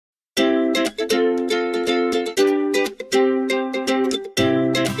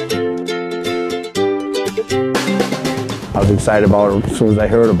I was excited about it as soon as I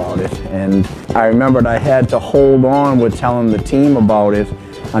heard about it. And I remembered I had to hold on with telling the team about it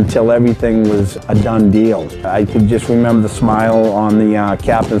until everything was a done deal. I could just remember the smile on the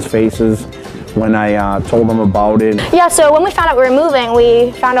captains' faces when I told them about it. Yeah, so when we found out we were moving,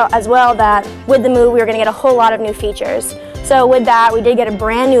 we found out as well that with the move we were going to get a whole lot of new features. So with that, we did get a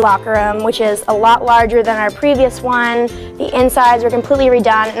brand new locker room, which is a lot larger than our previous one. The insides were completely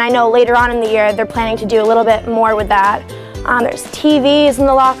redone, and I know later on in the year they're planning to do a little bit more with that. There's TVs in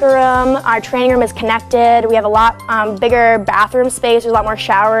the locker room. Our training room is connected. We have a lot bigger bathroom space. There's a lot more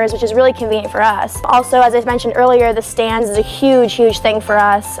showers, which is really convenient for us. Also, as I mentioned earlier, the stands is a huge, huge thing for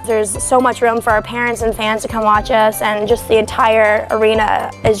us. There's so much room for our parents and fans to come watch us, and just the entire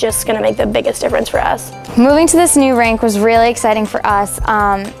arena is just going to make the biggest difference for us. Moving to this new rink was really exciting for us.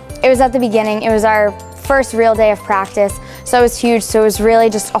 It was at the beginning. It was our first real day of practice, so it was huge. So it was really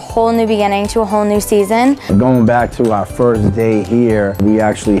just a whole new beginning to a whole new season. Going back to our first day here, we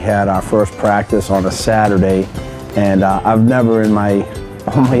actually had our first practice on a Saturday, and I've never in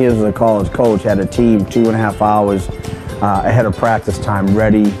all my years as a college coach had a team 2.5 hours ahead of practice time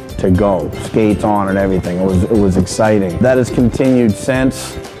ready to go, skates on and everything. It was exciting. That has continued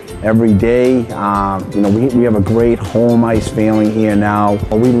since. Every day, you know, we have a great home ice feeling here now.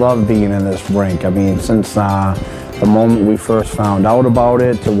 We love being in this rink. I mean, since the moment we first found out about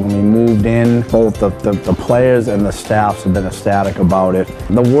it to when we moved in, both the players and the staffs have been ecstatic about it.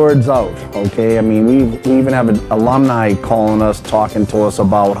 The word's out, okay? I mean, we even have alumni calling us, talking to us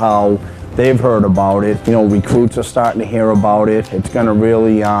about how they've heard about it. You know, recruits are starting to hear about it. It's gonna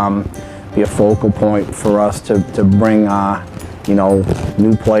really be a focal point for us to bring you know,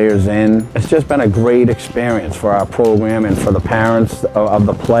 new players in. It's just been a great experience for our program and for the parents of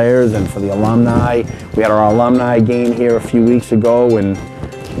the players and for the alumni. We had our alumni game here a few weeks ago, and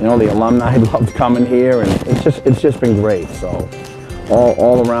you know, the alumni loved coming here, and it's just been great. So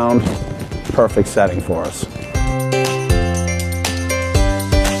all around, perfect setting for us.